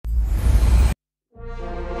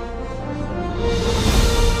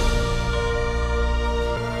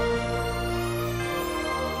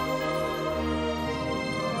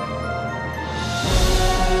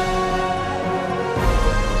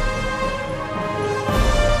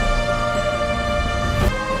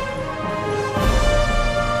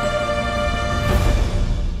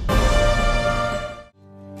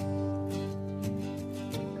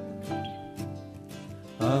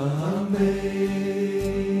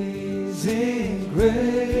Amazing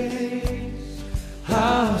grace,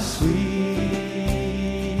 how sweet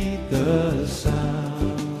the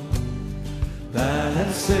sound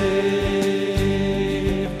that saved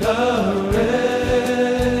a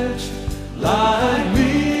wretch like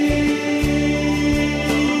me.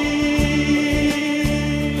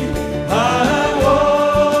 I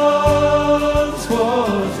once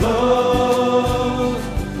was lost,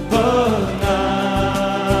 but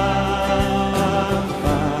now I'm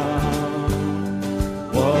found.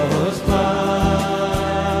 Was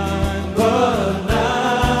blind, but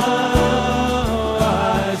now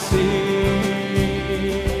I see.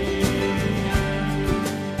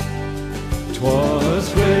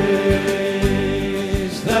 'Twas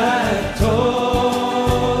grace that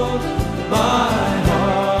taught my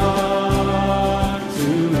heart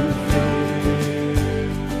to fear,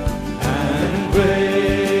 and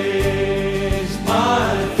grace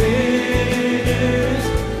my fears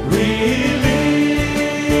relieved.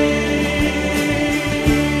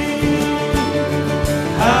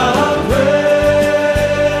 How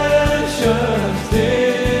precious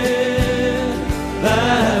did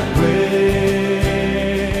that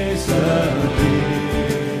grace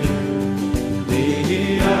appear,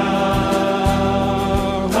 the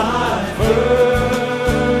hour I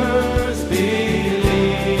first believed.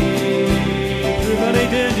 Through many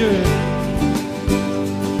dangers,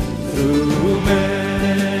 through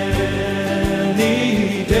many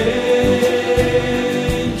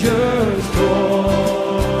dangers,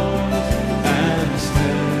 toils and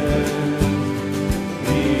snares,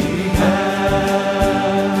 we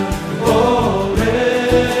have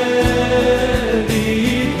already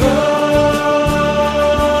gone.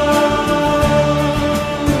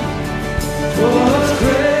 'Twas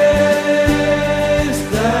grace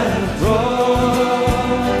that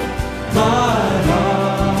brought my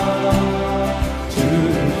heart to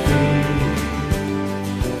feet,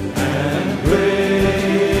 and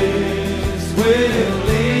grace will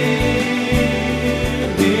lead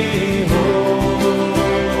me home.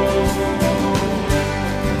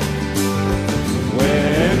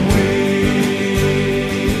 When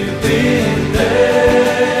we've been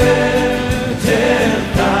there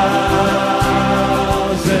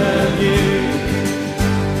 10,000 years,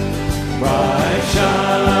 bright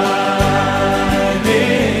shining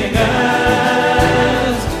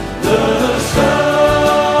as the sun,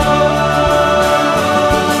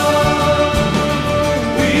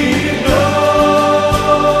 we know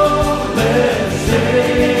let's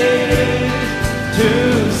sing to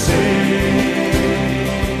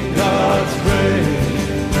sing God's praise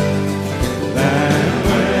than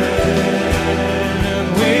when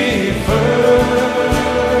we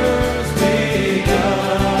first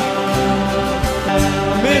begun.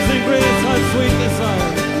 Amazing grace, how sweet the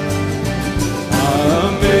sound.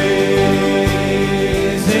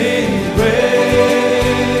 Amazing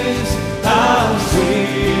grace, how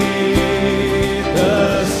sweet the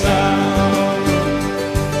sound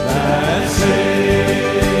that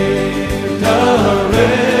saved a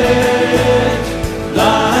wretch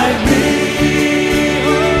like me.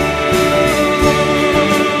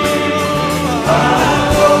 I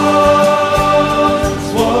once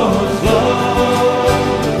was lost,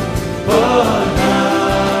 but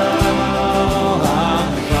now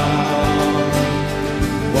I'm found.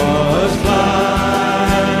 Was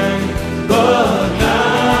blind, but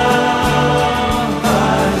now I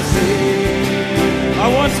see. I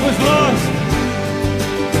once was lost.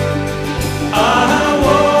 I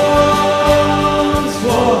once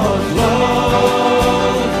was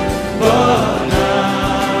lost, but now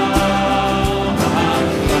I'm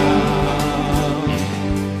found.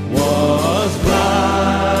 Was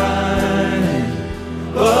blind,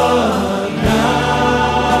 but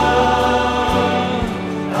now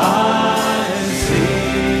I see.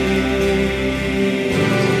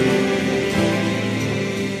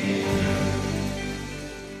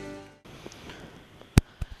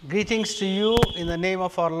 Greetings to you in the name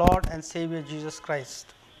of our Lord and Savior Jesus Christ.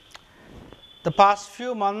 The past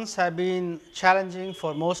few months have been challenging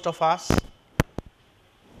for most of us.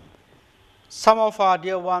 Some of our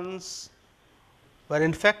dear ones were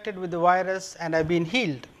infected with the virus and have been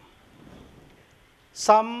healed.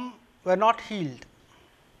 Some were not healed.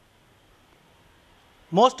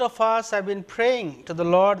 Most of us have been praying to the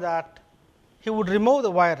Lord that He would remove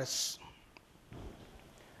the virus.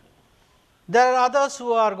 There are others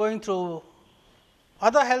who are going through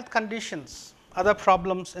other health conditions, other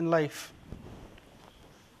problems in life.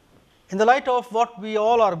 In the light of what we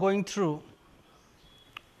all are going through,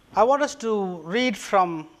 I want us to read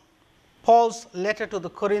from Paul's letter to the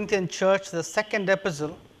Corinthian church, the second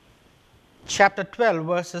epistle, chapter 12,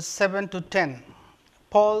 verses 7 to 10.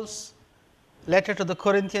 Paul's letter to the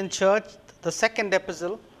Corinthian church, the second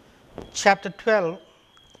epistle, chapter 12,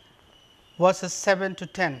 verses 7 to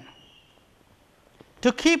 10.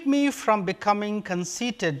 To keep me from becoming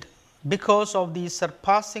conceited because of these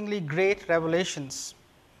surpassingly great revelations,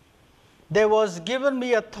 there was given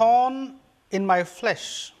me a thorn in my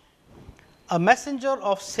flesh, a messenger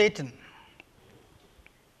of Satan,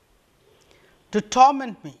 to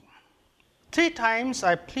torment me. 3 times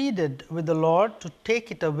I pleaded with the Lord to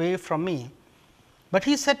take it away from me. But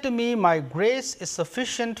he said to me, my grace is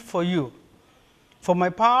sufficient for you, for my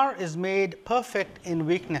power is made perfect in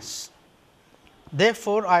weakness.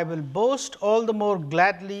 Therefore, I will boast all the more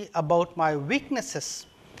gladly about my weaknesses,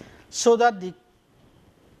 so that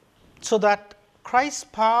Christ's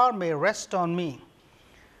power may rest on me.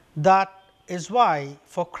 That is why,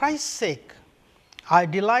 for Christ's sake, I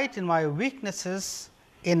delight in my weaknesses,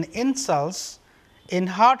 in insults, in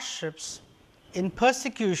hardships, in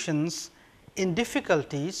persecutions, in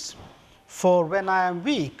difficulties. For when I am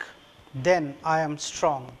weak, then I am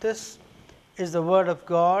strong. This is the word of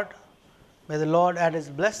God. May the Lord add his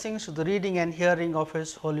blessings to the reading and hearing of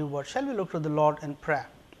his holy word. Shall we look to the Lord in prayer?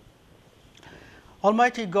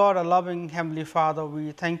 Almighty God, our loving Heavenly Father,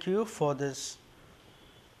 we thank you for this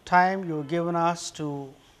time you have given us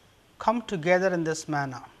to come together in this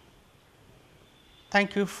manner.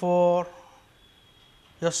 Thank you for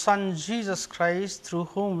your Son Jesus Christ, through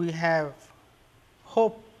whom we have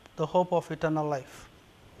hope, the hope of eternal life.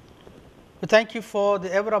 We thank you for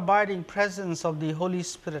the ever abiding presence of the Holy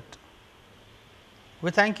Spirit. We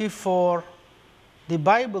thank you for the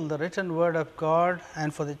Bible, the written word of God,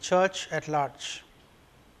 and for the church at large.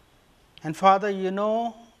 And Father, you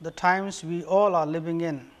know the times we all are living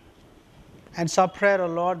in. And it's our prayer, O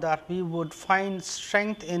Lord, that we would find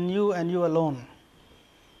strength in you and you alone.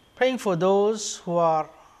 Praying for those who are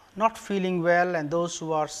not feeling well and those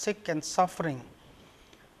who are sick and suffering.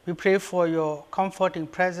 We pray for your comforting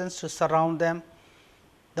presence to surround them,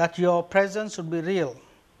 that your presence would be real.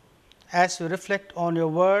 As we reflect on your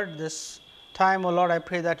word this time, O Lord, I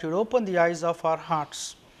pray that you would open the eyes of our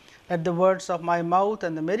hearts. Let the words of my mouth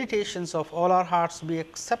and the meditations of all our hearts be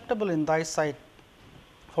acceptable in thy sight.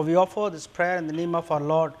 For we offer this prayer in the name of our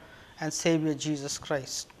Lord and Savior Jesus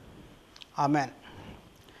Christ. Amen.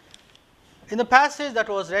 In the passage that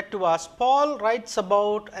was read to us, Paul writes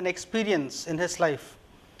about an experience in his life,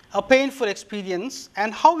 a painful experience,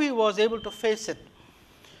 and how he was able to face it.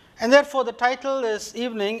 And therefore, the title this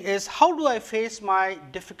evening is, How do I face my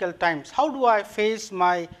difficult times? How do I face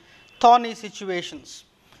my thorny situations?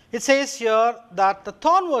 It says here that the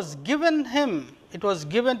thorn was given him, it was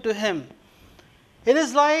given to him. It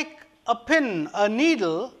is like a pin, a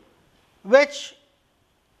needle, which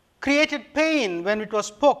created pain when it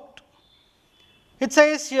was poked. It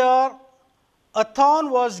says here, a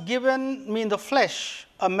thorn was given me in the flesh,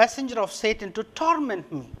 a messenger of Satan to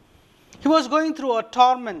torment me. He was going through a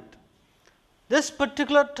torment. This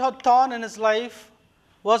particular thorn in his life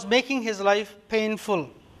was making his life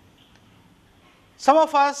painful. Some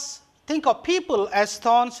of us think of people as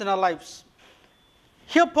thorns in our lives.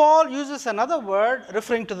 Here Paul uses another word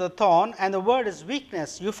referring to the thorn, and the word is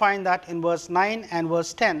weakness. You find that in verse 9 and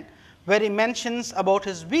verse 10, where he mentions about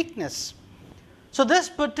his weakness. So this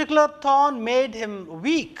particular thorn made him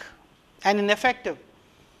weak and ineffective.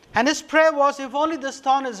 And his prayer was, if only this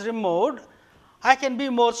thorn is removed, I can be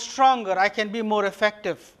more stronger, I can be more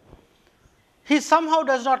effective. He somehow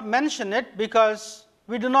does not mention it because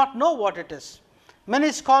we do not know what it is.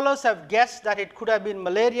 Many scholars have guessed that it could have been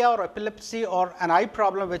malaria or epilepsy or an eye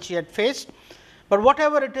problem which he had faced. But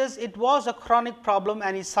whatever it is, it was a chronic problem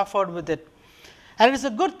and he suffered with it. And it is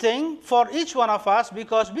a good thing for each one of us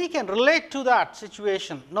because we can relate to that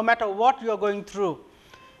situation no matter what you are going through.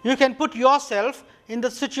 You can put yourself in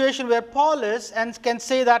the situation where Paul is and can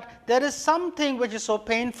say that there is something which is so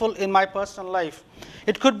painful in my personal life.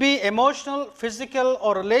 It could be emotional, physical,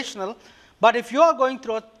 or relational. But if you are going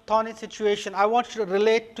through a thorny situation, I want you to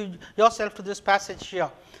relate to yourself to this passage here.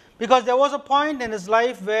 Because there was a point in his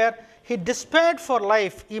life where he despaired for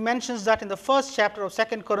life. He mentions that in the first chapter of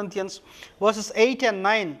 2 Corinthians, verses 8 and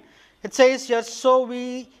 9. It says here, so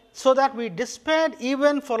that we despaired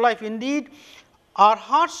even for life. Indeed, our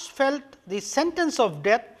hearts felt the sentence of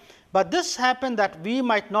death, but this happened that we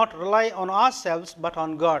might not rely on ourselves, but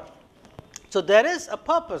on God. So there is a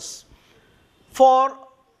purpose for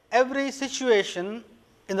every situation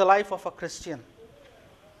in the life of a Christian.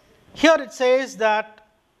 Here it says that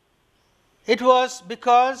it was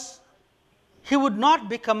because he would not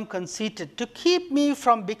become conceited, to keep me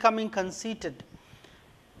from becoming conceited.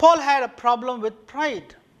 Paul had a problem with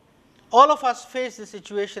pride. All of us face this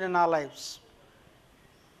situation in our lives.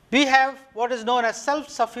 We have what is known as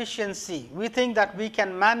self-sufficiency. We think that we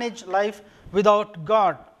can manage life without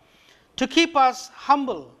God. To keep us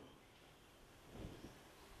humble,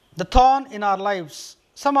 the thorn in our lives,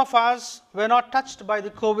 some of us were not touched by the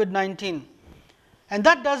COVID-19. And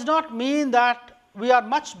that does not mean that we are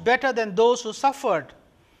much better than those who suffered.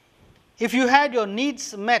 If you had your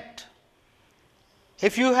needs met,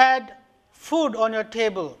 if you had food on your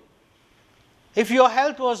table, if your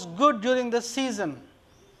health was good during this season,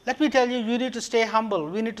 let me tell you, you need to stay humble.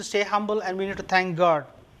 We need to stay humble and we need to thank God.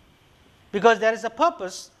 Because there is a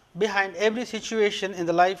purpose behind every situation in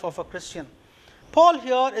the life of a Christian. Paul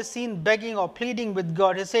here is seen begging or pleading with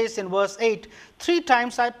God. He says in verse 8, 3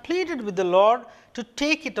 times I pleaded with the Lord to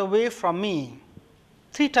take it away from me.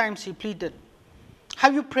 3 times he pleaded.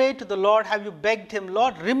 Have you prayed to the Lord? Have you begged him,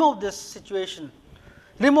 Lord, remove this situation.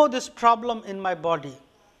 Remove this problem in my body.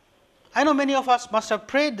 I know many of us must have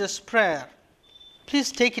prayed this prayer.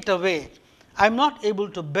 Please take it away. I'm not able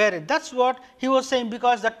to bear it. That's what he was saying,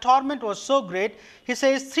 because the torment was so great. He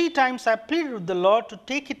says, 3 times I pleaded with the Lord to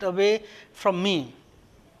take it away from me.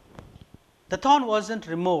 The thorn wasn't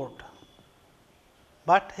removed,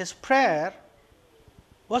 but his prayer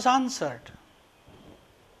was answered.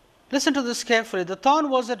 Listen to this carefully. The thorn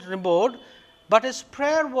wasn't removed, but his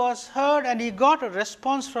prayer was heard and he got a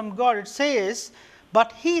response from God. It says,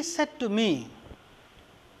 but he said to me.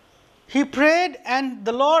 He prayed and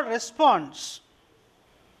the Lord responds.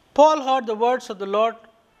 Paul heard the words of the Lord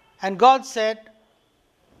and God said,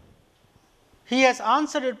 he has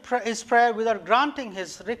answered his prayer without granting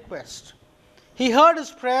his request. He heard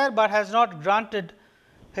his prayer but has not granted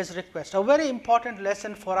his request. A very important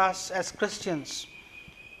lesson for us as Christians.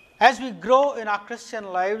 As we grow in our Christian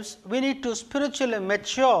lives, we need to spiritually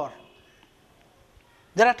mature.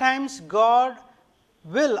 There are times God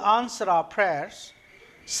will answer our prayers.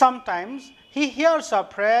 Sometimes he hears our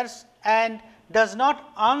prayers and does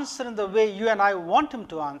not answer in the way you and I want him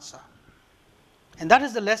to answer. And that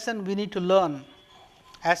is the lesson we need to learn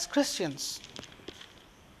as Christians.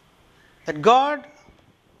 That God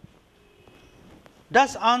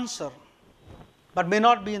does answer, but may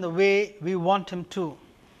not be in the way we want him to.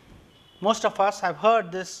 Most of us have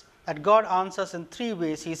heard this, that God answers in 3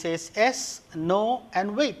 ways. He says yes, no,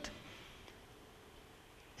 and wait.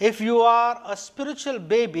 If you are a spiritual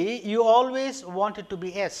baby, you always want it to be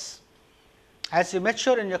yes. As you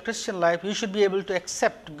mature in your Christian life, you should be able to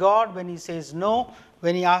accept God when he says no,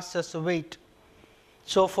 when he asks us to wait.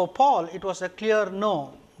 So for Paul, it was a clear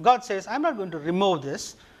no. God says, I'm not going to remove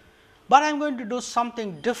this, but I'm going to do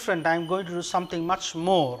something different. I'm going to do something much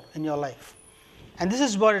more in your life. And this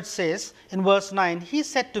is what it says in verse 9. He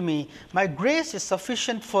said to me, my grace is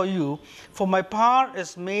sufficient for you, for my power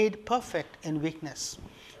is made perfect in weakness.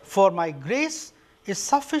 For my grace is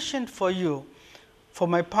sufficient for you, for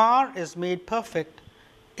my power is made perfect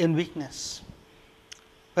in weakness.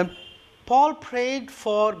 When Paul prayed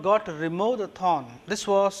for God to remove the thorn, this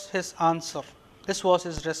was his answer. This was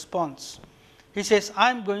his response. He says,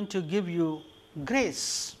 I'm going to give you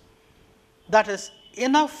grace. That is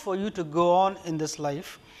enough for you to go on in this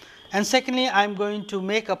life. And secondly, I'm going to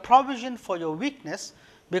make a provision for your weakness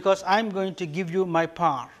because I'm going to give you my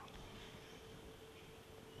power.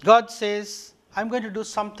 God says, I'm going to do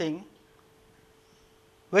something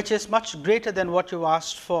which is much greater than what you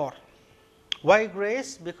asked for. Why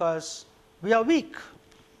grace? Because we are weak.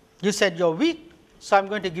 You said you're weak, so I'm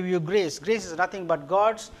going to give you grace. Grace is nothing but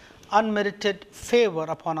God's unmerited favor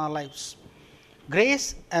upon our lives.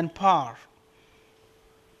 Grace and power.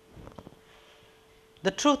 The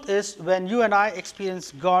truth is, when you and I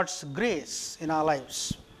experience God's grace in our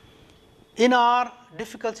lives, in our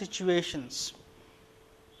difficult situations,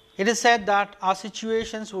 it is said that our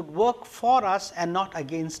situations would work for us and not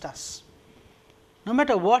against us. No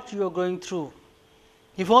matter what you are going through,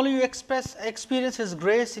 if only you experience His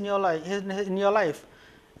grace in your life,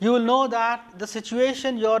 you will know that the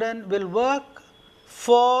situation you're in will work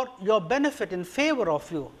for your benefit, in favor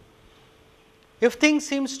of you. If things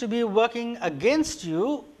seems to be working against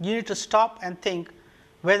you, you need to stop and think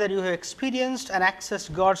whether you have experienced and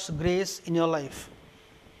accessed God's grace in your life.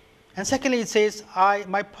 And secondly, it says,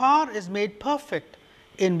 my power is made perfect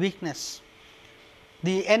in weakness.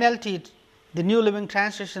 The NLT, the New Living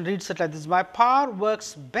Translation, reads it like this: my power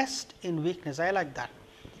works best in weakness. I like that.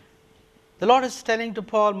 The Lord is telling to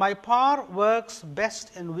Paul, my power works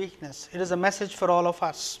best in weakness. It is a message for all of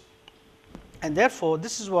us. And therefore,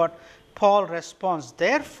 this is what Paul responds.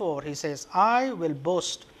 Therefore, he says, I will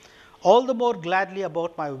boast all the more gladly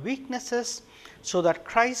about my weaknesses, so that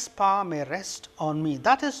Christ's power may rest on me.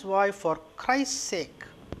 That is why, for Christ's sake,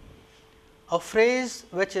 a phrase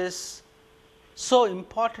which is so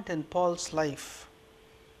important in Paul's life.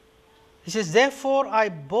 He says, therefore I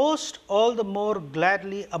boast all the more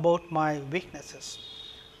gladly about my weaknesses.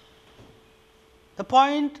 The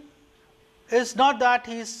point is not that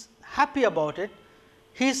he is happy about it,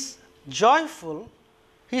 he is joyful,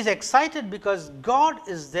 he is excited because God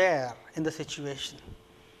is there in the situation.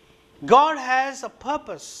 God has a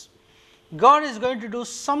purpose. God is going to do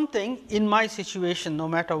something in my situation no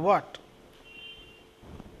matter what.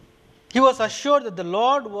 He was assured that the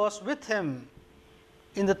Lord was with him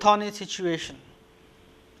in the thorny situation.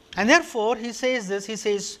 And therefore, he says this, he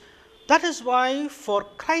says, that is why for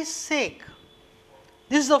Christ's sake,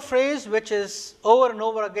 this is a phrase which is over and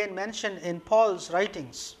over again mentioned in Paul's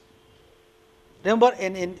writings. Remember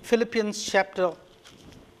in Philippians chapter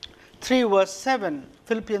 3 verse 7,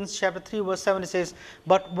 Philippians chapter 3 verse 7 it says,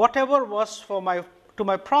 but whatever was to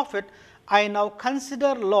my profit, I now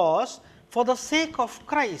consider loss for the sake of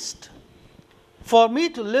Christ. For me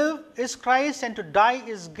to live is Christ and to die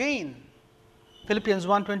is gain. Philippians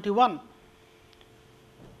 1:21.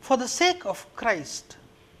 For the sake of Christ.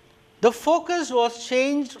 The focus was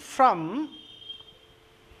changed from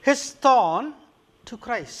his thorn to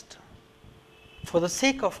Christ. For the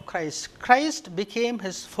sake of Christ. Christ became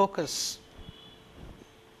his focus.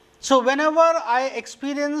 So whenever I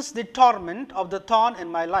experience the torment of the thorn in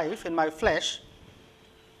my life, in my flesh,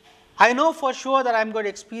 I know for sure that I am going to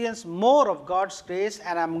experience more of God's grace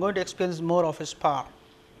and I am going to experience more of his power.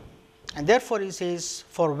 And therefore he says,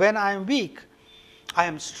 for when I am weak, I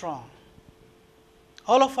am strong.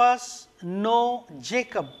 All of us know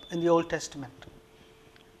Jacob in the Old Testament.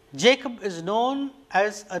 Jacob is known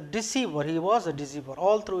as a deceiver. He was a deceiver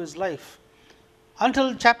all through his life.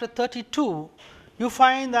 Until chapter 32, you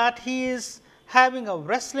find that he is having a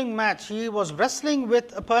wrestling match. He was wrestling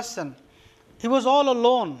with a person. He was all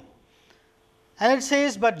alone. And it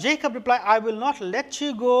says, but Jacob replied, I will not let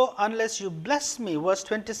you go unless you bless me. Verse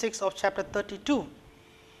 26 of chapter 32.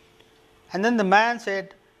 And then the man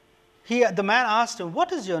said, the man asked him,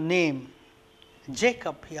 what is your name?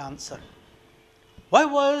 Jacob, he answered. Why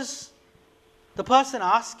was the person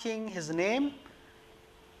asking his name?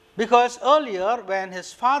 Because earlier when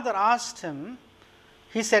his father asked him,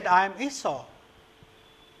 he said, I am Esau.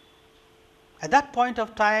 At that point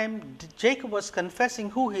of time, Jacob was confessing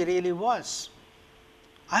who he really was.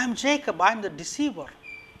 I am Jacob, I am the deceiver.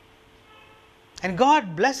 And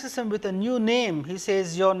God blesses him with a new name. He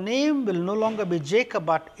says, your name will no longer be Jacob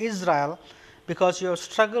but Israel, because you have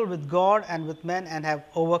struggled with God and with men and have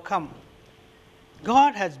overcome.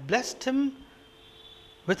 God has blessed him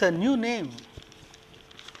with a new name,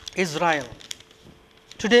 Israel.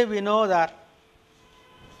 Today we know that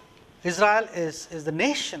Israel is the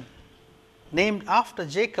nation named after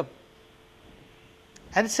Jacob.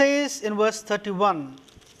 And it says in verse 31,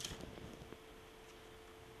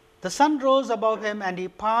 the sun rose above him and he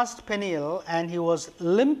passed Peniel and he was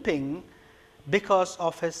limping because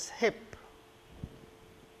of his hip.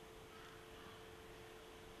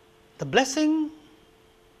 The blessing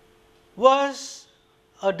was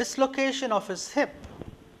a dislocation of his hip.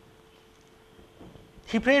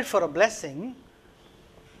 He prayed for a blessing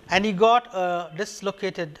and he got a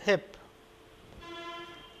dislocated hip.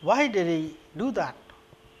 Why did he do that?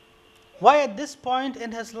 Why at this point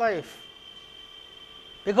in his life?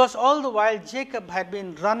 Because all the while Jacob had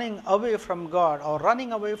been running away from God or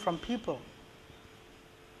running away from people.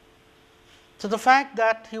 So the fact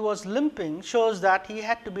that he was limping shows that he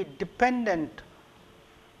had to be dependent.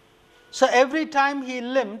 So every time he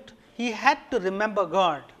limped, he had to remember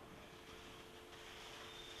God.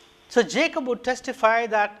 So Jacob would testify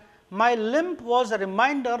that my limp was a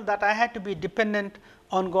reminder that I had to be dependent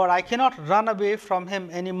on God. I cannot run away from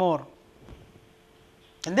him anymore.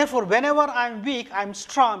 And therefore, whenever I am weak, I am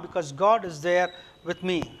strong because God is there with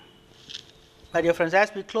me. My dear friends,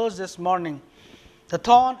 as we close this morning, the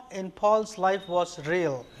thorn in Paul's life was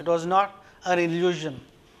real. It was not an illusion.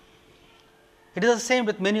 It is the same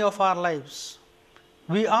with many of our lives.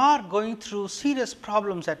 We are going through serious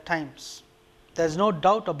problems at times. There is no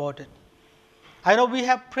doubt about it. I know we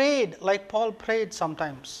have prayed like Paul prayed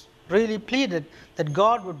sometimes, really pleaded that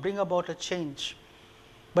God would bring about a change.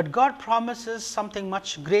 But God promises something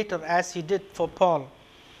much greater as he did for Paul.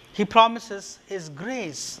 He promises his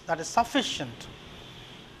grace that is sufficient.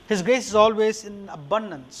 His grace is always in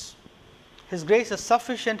abundance. His grace is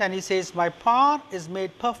sufficient and he says, my power is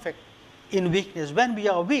made perfect in weakness. When we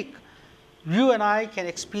are weak, you and I can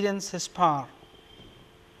experience his power.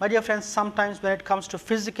 My dear friends, sometimes when it comes to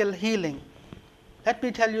physical healing, let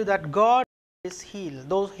me tell you that God is healed.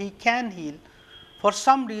 Though he can heal, for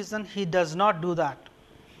some reason he does not do that.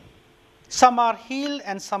 Some are healed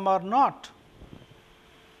and some are not.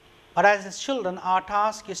 But as His children, our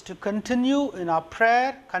task is to continue in our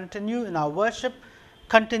prayer, continue in our worship,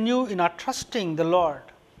 continue in our trusting the Lord,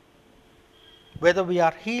 whether we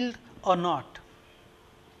are healed or not.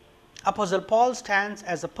 Apostle Paul stands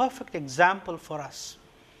as a perfect example for us,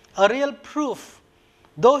 a real proof.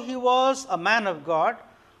 Though he was a man of God,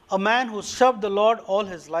 a man who served the Lord all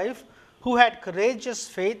his life, who had courageous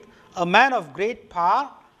faith, a man of great power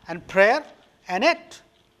and prayer, and yet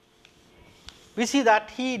we see that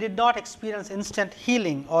he did not experience instant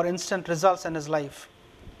healing or instant results in his life.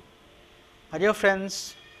 My dear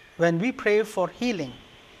friends, when we pray for healing,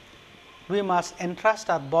 we must entrust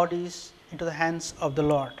our bodies into the hands of the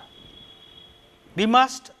Lord. We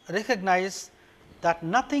must recognize that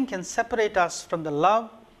nothing can separate us from the love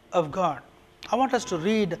of God. I want us to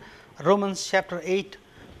read Romans chapter 8.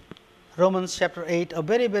 Romans chapter 8, a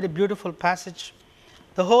very, very beautiful passage.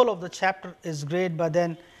 The whole of the chapter is great, but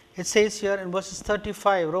then it says here in verses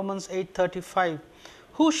 35, Romans 8:35,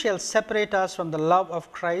 who shall separate us from the love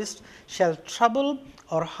of Christ? Shall trouble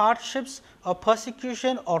or hardships or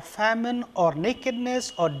persecution or famine or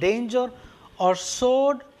nakedness or danger or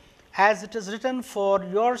sword? As it is written, for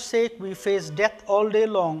your sake we face death all day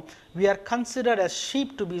long. We are considered as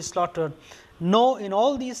sheep to be slaughtered. No, in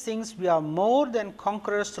all these things we are more than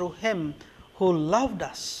conquerors through Him who loved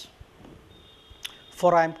us.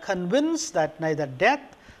 For I am convinced that neither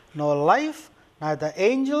death nor life, neither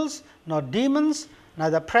angels nor demons,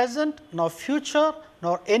 neither present nor future,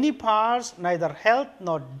 nor any powers, neither health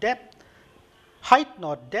nor depth, height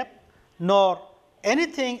nor depth, nor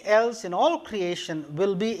anything else in all creation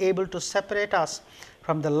will be able to separate us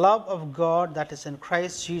from the love of God that is in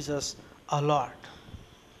Christ Jesus our Lord.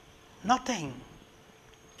 Nothing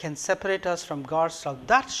can separate us from God's love.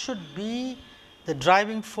 That should be the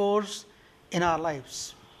driving force in our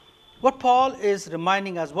lives. What Paul is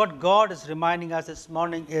reminding us, what God is reminding us this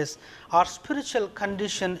morning is our spiritual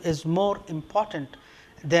condition is more important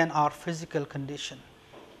than our physical condition.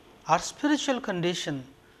 Our spiritual condition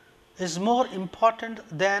is more important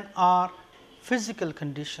than our physical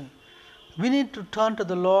condition. We need to turn to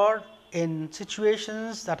the Lord in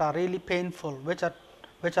situations that are really painful, which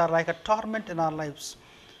are like a torment in our lives.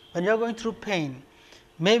 When you are going through pain,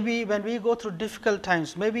 maybe when we go through difficult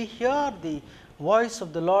times, maybe hear the voice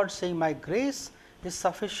of the Lord saying, my grace is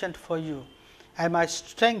sufficient for you, and my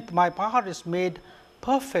strength, my power is made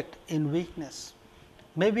perfect in weakness.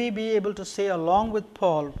 Maybe be able to say along with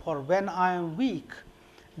Paul, for when I am weak,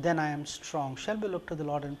 then I am strong. Shall we look to the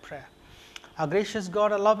Lord in prayer? Our gracious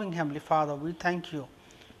God, our loving Heavenly Father, we thank you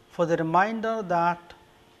for the reminder that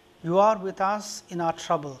you are with us in our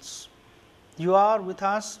troubles. You are with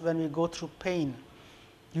us when we go through pain.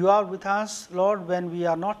 You are with us, Lord, when we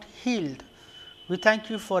are not healed. We thank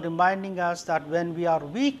you for reminding us that when we are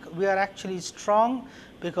weak, we are actually strong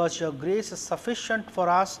because your grace is sufficient for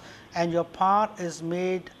us and your power is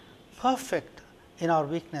made perfect in our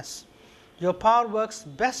weakness. Your power works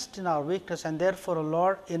best in our weakness, and therefore,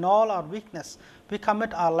 Lord, in all our weakness, we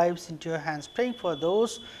commit our lives into your hands, praying for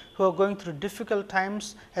those who are going through difficult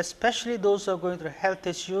times, especially those who are going through health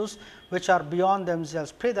issues which are beyond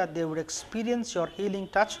themselves. Pray that they would experience your healing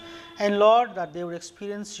touch, and Lord, that they would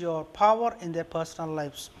experience your power in their personal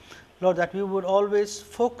lives. Lord, that we would always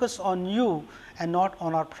focus on you and not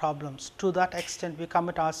on our problems. To that extent, we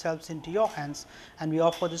commit ourselves into your hands, and we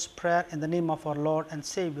offer this prayer in the name of our Lord and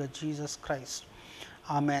Savior, Jesus Christ.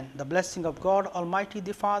 Amen. The blessing of God Almighty,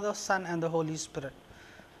 the Father, Son, and the Holy Spirit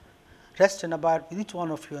rest and abide with each one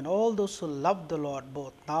of you and all those who love the Lord,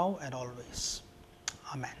 both now and always.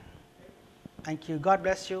 Amen. Thank you. God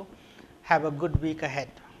bless you. Have a good week ahead.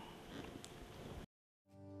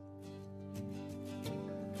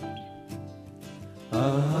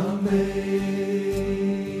 Amazing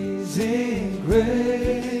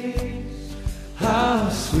grace, how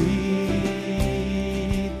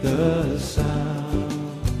sweet the sound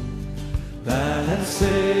that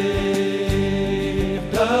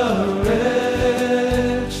saved a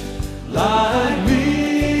wretch like me.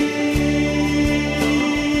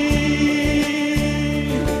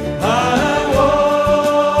 I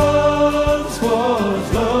once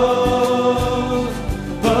was lost,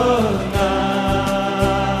 but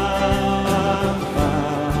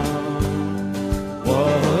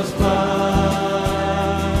was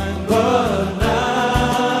blind, but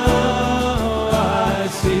now I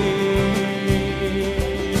see.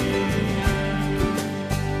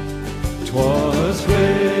 'Twas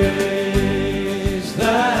grace